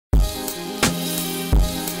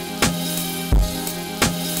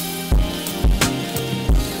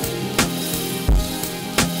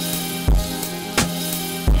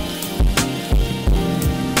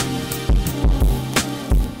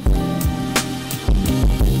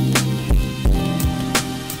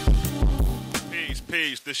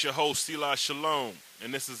This your host, Selah Shalom,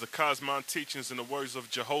 and this is the Cosmon Teachings in the words of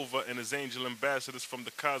Jehovah and his angel ambassadors from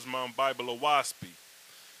the Cosmon Bible of Waspi.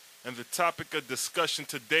 And the topic of discussion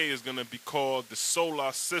today is going to be called the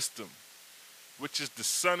solar system, which is the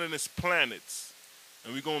sun and its planets.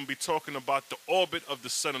 And we're going to be talking about the orbit of the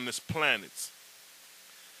sun and its planets.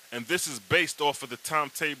 And this is based off of the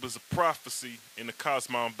timetables of prophecy in the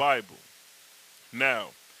Cosmon Bible.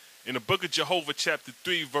 Now, in the book of Jehovah chapter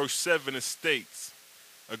 3 verse 7 it states,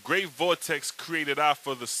 "A great vortex created I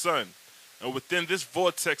for the sun, and within this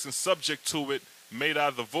vortex and subject to it made I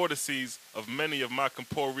the vortices of many of my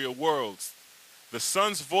corporeal worlds. The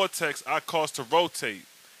sun's vortex I caused to rotate,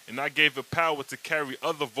 and I gave it power to carry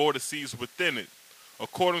other vortices within it.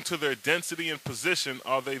 According to their density and position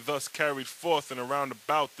are they thus carried forth and around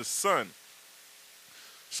about the sun."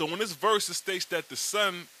 So in this verse it states that the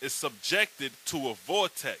sun is subjected to a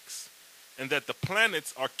vortex and that the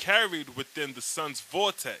planets are carried within the sun's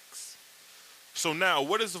vortex. So now,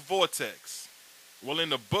 what is a vortex? Well, in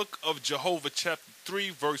the book of Jehovah chapter 3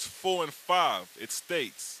 verse 4 and 5 it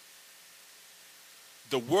states,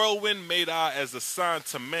 "The whirlwind made I as a sign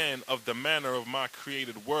to man of the manner of my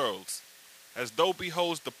created worlds. As thou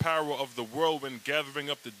beholds the power of the whirlwind gathering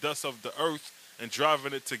up the dust of the earth and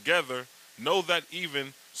driving it together, know that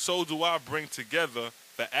even so do I bring together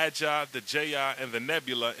the Agi, the Jai, and the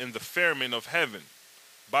nebula in the firmament of heaven.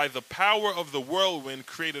 By the power of the whirlwind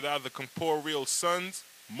created I the corporeal suns,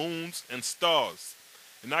 moons, and stars.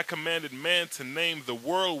 And I commanded man to name the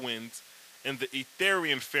whirlwinds in the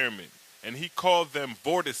Etherian firmament, and he called them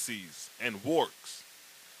vortices and warks.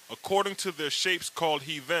 According to their shapes called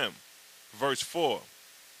he them." Verse 4.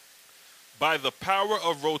 "By the power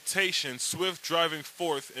of rotation, swift driving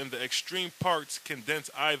forth in the extreme parts,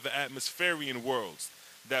 condense I the atmospherian worlds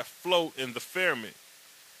that float in the firmament.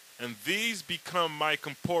 And these become my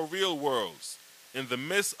corporeal worlds. In the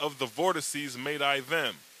midst of the vortices made I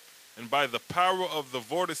them. And by the power of the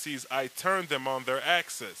vortices I turn them on their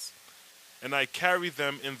axis. And I carry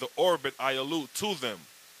them in the orbit I allude to them.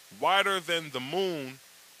 Wider than the moon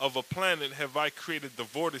of a planet have I created the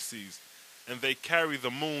vortices, and they carry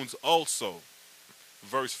the moons also."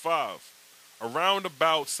 Verse 5. "Around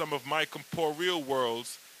about some of my corporeal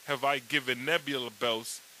worlds have I given nebula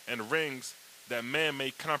belts and rings that man may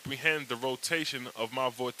comprehend the rotation of my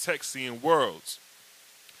vortexian worlds."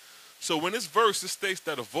 So in this verse it states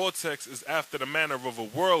that a vortex is after the manner of a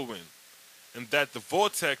whirlwind, and that the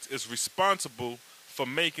vortex is responsible for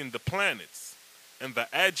making the planets, and the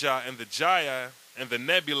Agi and the Jai and the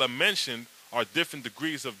nebula mentioned are different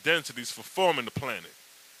degrees of densities for forming the planet.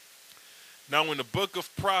 Now in the book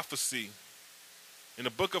of prophecy, in the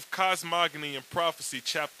book of Cosmogony and Prophecy,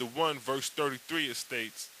 chapter 1, verse 33, it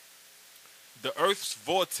states, "The earth's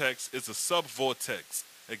vortex is a sub-vortex,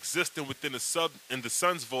 existing within the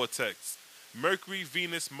sun's vortex. Mercury,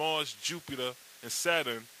 Venus, Mars, Jupiter, and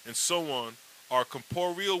Saturn, and so on, are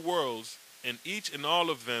corporeal worlds, and each and all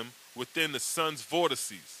of them within the sun's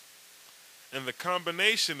vortices. And the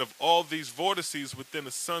combination of all these vortices within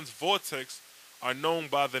the sun's vortex are known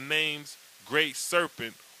by the names Great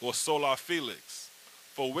Serpent or Solar Felix,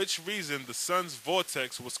 for which reason the sun's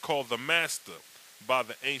vortex was called the Master by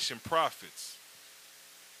the ancient prophets."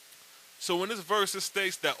 So in this verse it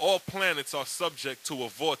states that all planets are subject to a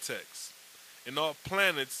vortex, and all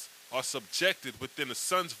planets are subjected within the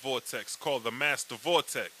sun's vortex called the Master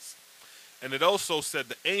Vortex. And it also said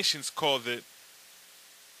the ancients called it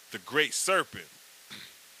the Great Serpent.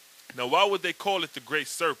 Now, why would they call it the Great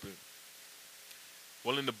Serpent?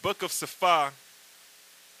 Well, in the book of Sephah,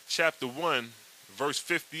 chapter 1, verse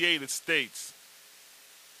 58, it states,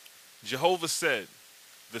 "Jehovah said,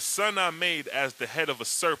 the sun I made as the head of a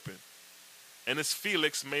serpent, and his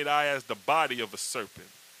felix made I as the body of a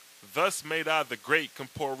serpent. Thus made I the great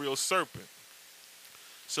corporeal serpent."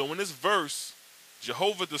 So in this verse,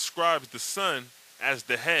 Jehovah describes the sun as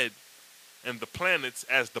the head and the planets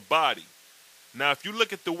as the body. Now, if you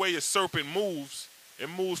look at the way a serpent moves, it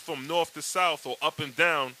moves from north to south or up and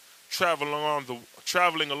down, traveling along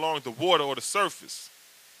the water or the surface.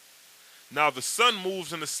 Now, the sun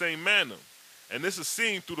moves in the same manner, and this is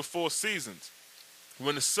seen through the 4 seasons.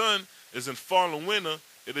 When the sun is in fall and winter,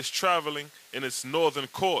 it is traveling in its northern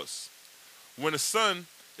course. When the sun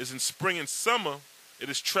is in spring and summer, it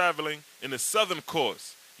is traveling in its southern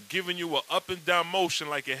course, giving you an up and down motion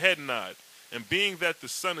like a head nod. And being that the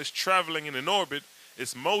sun is traveling in an orbit,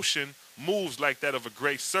 its motion moves like that of a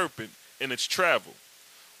great serpent in its travel,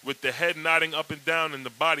 with the head nodding up and down and the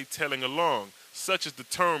body tailing along. Such is the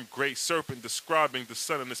term Great Serpent describing the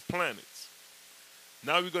sun and its planets.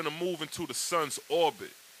 Now we're going to move into the sun's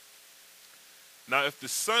orbit. Now, if the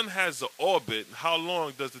sun has an orbit, how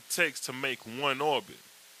long does it take to make one orbit?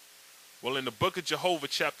 Well, in the book of Jehovah,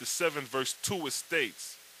 chapter 7, verse 2, it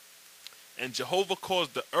states, "And Jehovah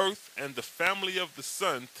caused the earth and the family of the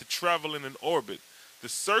sun to travel in an orbit, the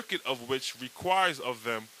circuit of which requires of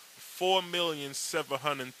them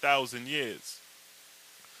 4,700,000 years."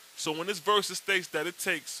 So when this verse states that it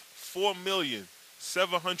takes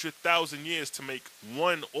 4,700,000 years to make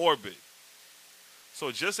one orbit,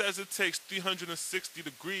 so just as it takes 360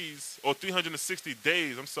 days,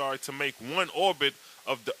 to make one orbit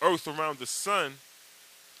of the earth around the sun,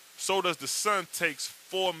 so does the sun takes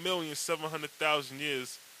 4,700,000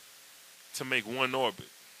 years to make one orbit.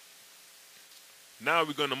 Now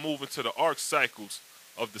we're going to move into the arc cycles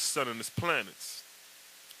of the sun and its planets.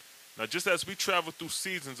 Now, just as we travel through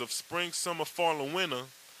seasons of spring, summer, fall, and winter,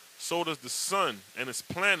 so does the sun and its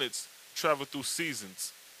planets travel through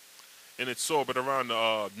seasons in its orbit around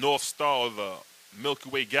the North Star or the Milky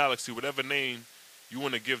Way galaxy, whatever name you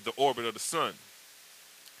want to give the orbit of the sun.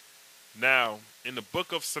 Now, in the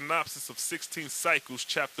book of Synopsis of 16 Cycles,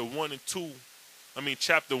 chapter 1,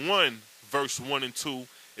 verse 1 and 2,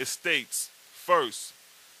 it states, "First,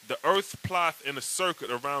 the earth plieth in a circuit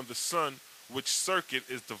around the sun, which circuit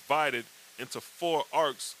is divided into 4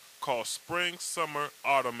 arcs called spring, summer,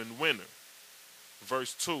 autumn, and winter."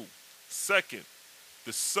 Verse 2, "Second,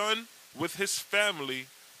 the sun with his family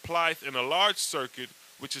plieth in a large circuit,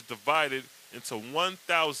 which is divided into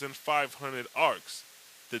 1,500 arcs,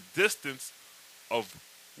 the distance of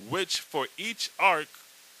which for each arc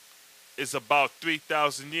is about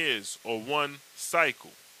 3,000 years, or one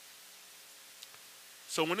cycle."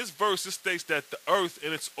 So when this verse it states that the earth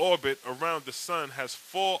in its orbit around the sun has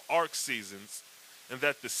 4 arc seasons, and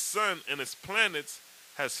that the sun and its planets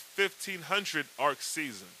has 1,500 arc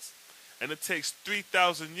seasons, and it takes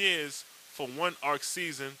 3,000 years for one arc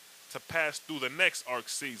season to pass through the next arc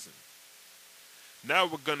season. Now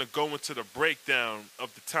we're going to go into the breakdown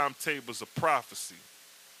of the timetables of prophecy.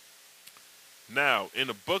 Now, in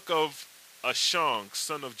the book of Ashong,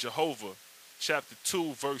 son of Jehovah, chapter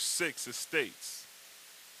 2, verse 6, it states,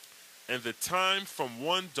 "And the time from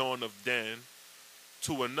one dawn of Dan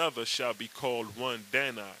to another shall be called one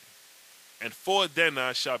Dani, and 4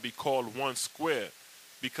 Dani shall be called one square,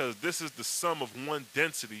 because this is the sum of one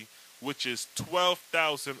density, which is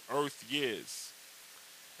 12,000 earth years.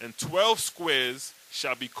 And 12 squares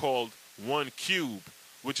shall be called one cube,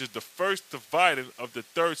 which is the first dividing of the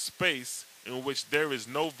third space, in which there is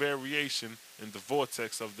no variation in the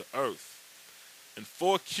vortex of the earth. And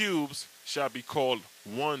 4 cubes shall be called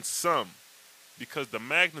one sum, because the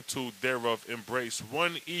magnitude thereof embrace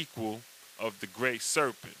one equal of the great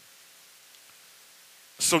serpent."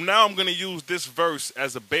 So now I'm going to use this verse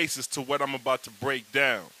as a basis to what I'm about to break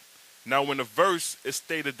down. Now, when the verse is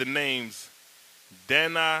stated the names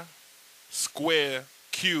Dani, square,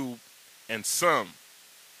 cube, and sum,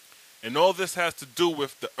 and all this has to do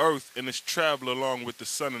with the earth and its travel along with the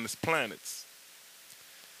sun and its planets.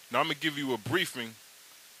 Now I'm going to give you a briefing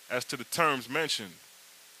as to the terms mentioned.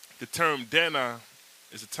 The term Dani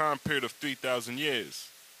is a time period of 3,000 years.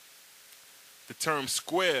 The term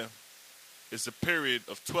square is a period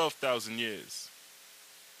of 12,000 years.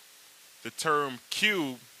 The term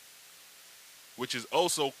cube, which is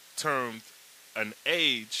also termed an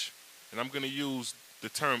age, and I'm going to use the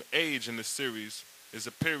term age in this series, is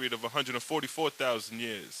a period of 144,000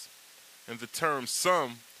 years. And the term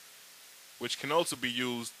sum, which can also be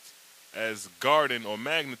used as garden or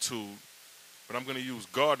magnitude, but I'm going to use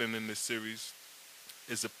garden in this series,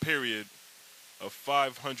 is a period of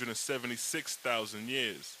 576,000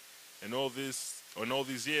 years. And all these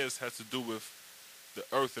years has to do with the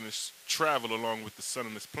earth and its travel along with the sun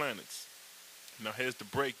and its planets. Now here's the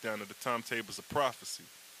breakdown of the timetables of prophecy.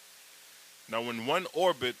 Now in one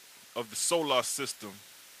orbit of the solar system,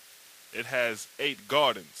 it has 8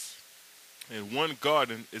 gardens. And one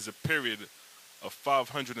garden is a period of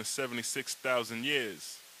 576,000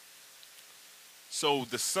 years. So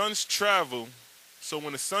the sun's travel,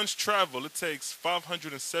 when the sun's travel, it takes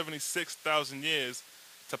 576,000 years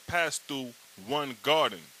to pass through one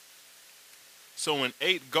garden. So in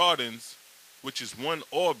 8 gardens, which is one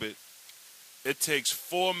orbit, it takes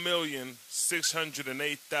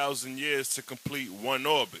 4,608,000 years to complete one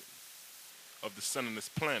orbit of the sun and its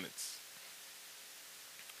planets.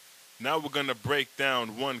 Now we're going to break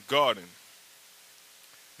down one garden.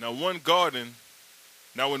 Now in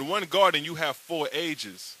one garden you have 4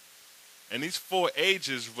 ages. And these 4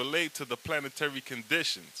 ages relate to the planetary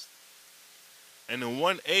conditions. And in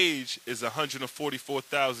one age is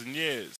 144,000 years.